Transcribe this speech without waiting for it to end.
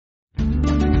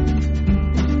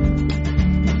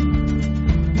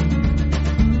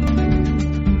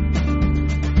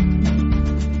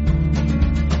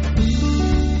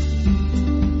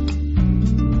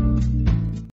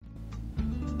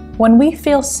When we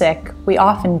feel sick, we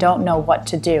often don't know what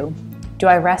to do. Do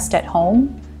I rest at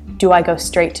home? Do I go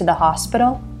straight to the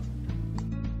hospital?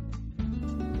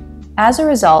 As a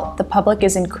result, the public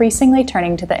is increasingly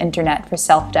turning to the internet for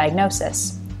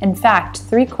self-diagnosis. In fact,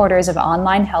 3/4 of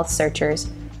online health searchers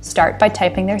start by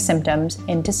typing their symptoms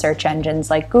into search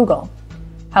engines like Google.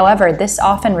 However, this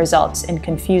often results in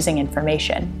confusing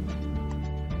information.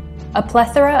 A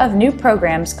plethora of new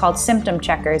programs called symptom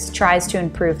checkers tries to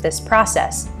improve this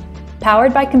process.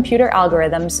 Powered by computer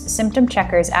algorithms, symptom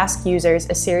checkers ask users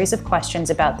a series of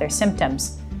questions about their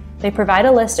symptoms. They provide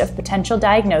a list of potential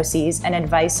diagnoses and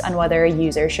advice on whether a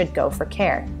user should go for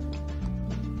care.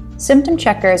 Symptom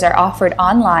checkers are offered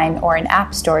online or in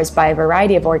app stores by a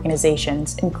variety of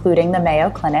organizations, including the Mayo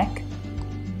Clinic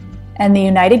and the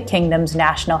United Kingdom's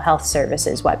National Health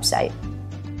Services website.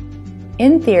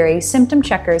 In theory, symptom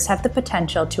checkers have the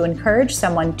potential to encourage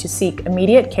someone to seek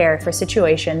immediate care for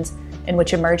situations in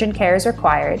which emergent care is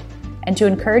required, and to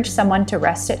encourage someone to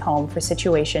rest at home for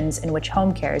situations in which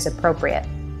home care is appropriate.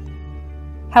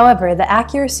 However, the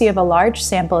accuracy of a large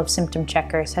sample of symptom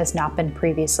checkers has not been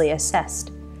previously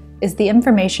assessed. Is the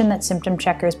information that symptom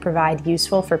checkers provide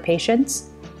useful for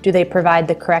patients? Do they provide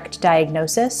the correct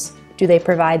diagnosis? Do they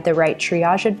provide the right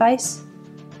triage advice?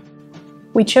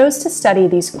 We chose to study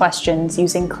these questions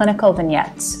using clinical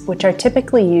vignettes, which are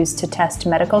typically used to test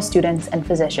medical students and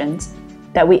physicians,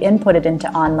 that we inputted into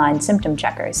online symptom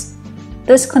checkers.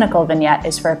 This clinical vignette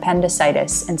is for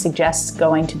appendicitis and suggests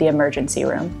going to the emergency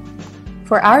room.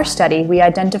 For our study, we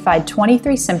identified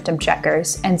 23 symptom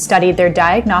checkers and studied their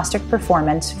diagnostic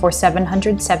performance for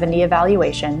 770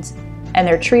 evaluations and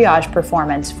their triage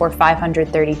performance for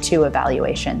 532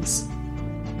 evaluations.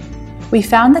 We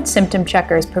found that symptom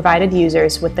checkers provided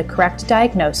users with the correct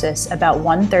diagnosis about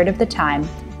 1/3 of the time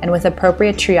and with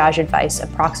appropriate triage advice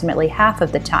approximately half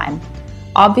of the time.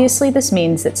 Obviously, this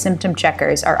means that symptom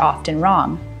checkers are often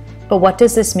wrong. But what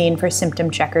does this mean for symptom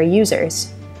checker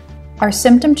users? Are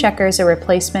symptom checkers a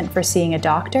replacement for seeing a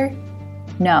doctor?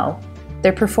 No.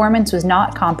 Their performance was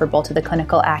not comparable to the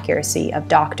clinical accuracy of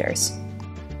doctors.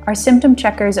 Are symptom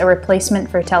checkers a replacement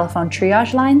for telephone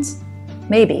triage lines?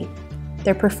 Maybe.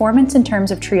 Their performance in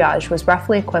terms of triage was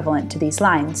roughly equivalent to these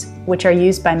lines, which are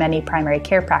used by many primary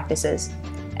care practices,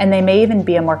 and they may even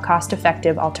be a more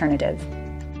cost-effective alternative.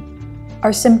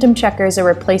 Are symptom checkers a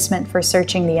replacement for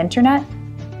searching the internet?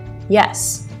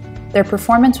 Yes. Their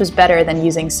performance was better than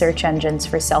using search engines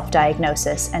for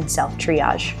self-diagnosis and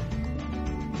self-triage.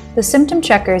 The symptom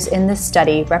checkers in this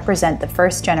study represent the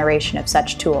first generation of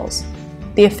such tools.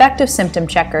 The effect of symptom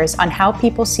checkers on how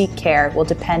people seek care will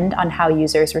depend on how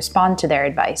users respond to their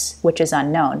advice, which is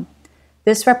unknown.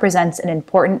 This represents an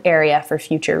important area for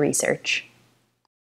future research.